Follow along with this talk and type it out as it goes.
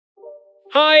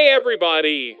Hi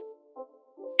everybody!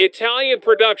 Italian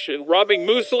production Robbing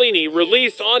Mussolini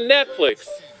released on Netflix.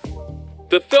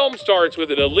 The film starts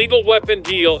with an illegal weapon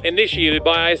deal initiated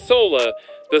by Isola,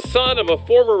 the son of a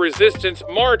former resistance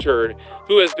martyred,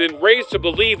 who has been raised to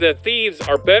believe that thieves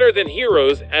are better than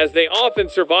heroes as they often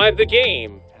survive the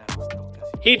game.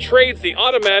 He trades the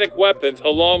automatic weapons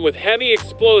along with heavy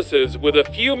explosives with a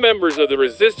few members of the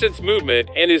resistance movement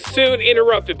and is soon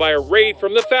interrupted by a raid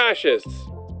from the fascists.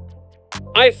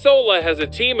 Isola has a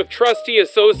team of trustee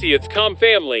associates come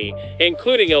family,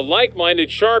 including a like-minded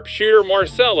sharpshooter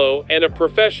Marcello and a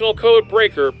professional code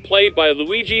breaker played by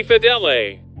Luigi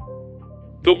Fedele.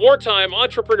 The wartime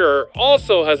entrepreneur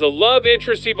also has a love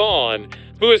interest Yvonne,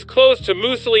 who is close to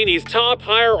Mussolini's top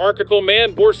hierarchical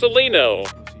man Borsalino.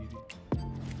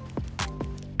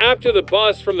 After the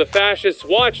bust from the fascist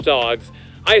watchdogs,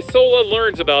 Isola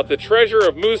learns about the treasure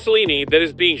of Mussolini that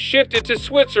is being shifted to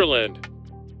Switzerland.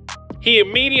 He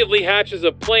immediately hatches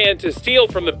a plan to steal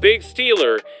from the big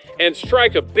stealer and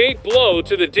strike a big blow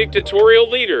to the dictatorial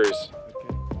leaders.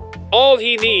 All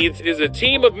he needs is a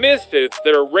team of misfits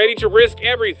that are ready to risk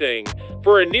everything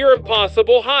for a near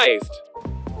impossible heist.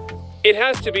 It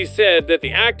has to be said that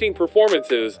the acting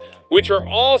performances, which are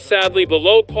all sadly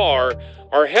below par,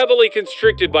 are heavily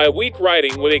constricted by weak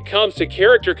writing when it comes to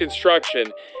character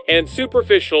construction and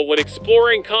superficial when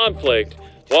exploring conflict,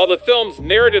 while the film's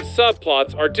narrative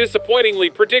subplots are disappointingly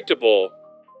predictable.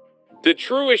 The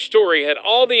true-ish story had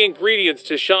all the ingredients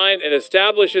to shine and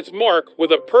establish its mark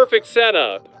with a perfect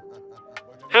setup.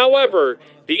 However,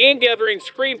 the ingathering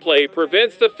screenplay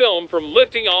prevents the film from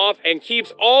lifting off and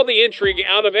keeps all the intrigue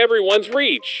out of everyone's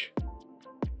reach.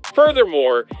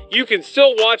 Furthermore, you can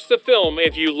still watch the film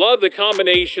if you love the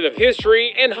combination of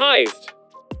history and heist.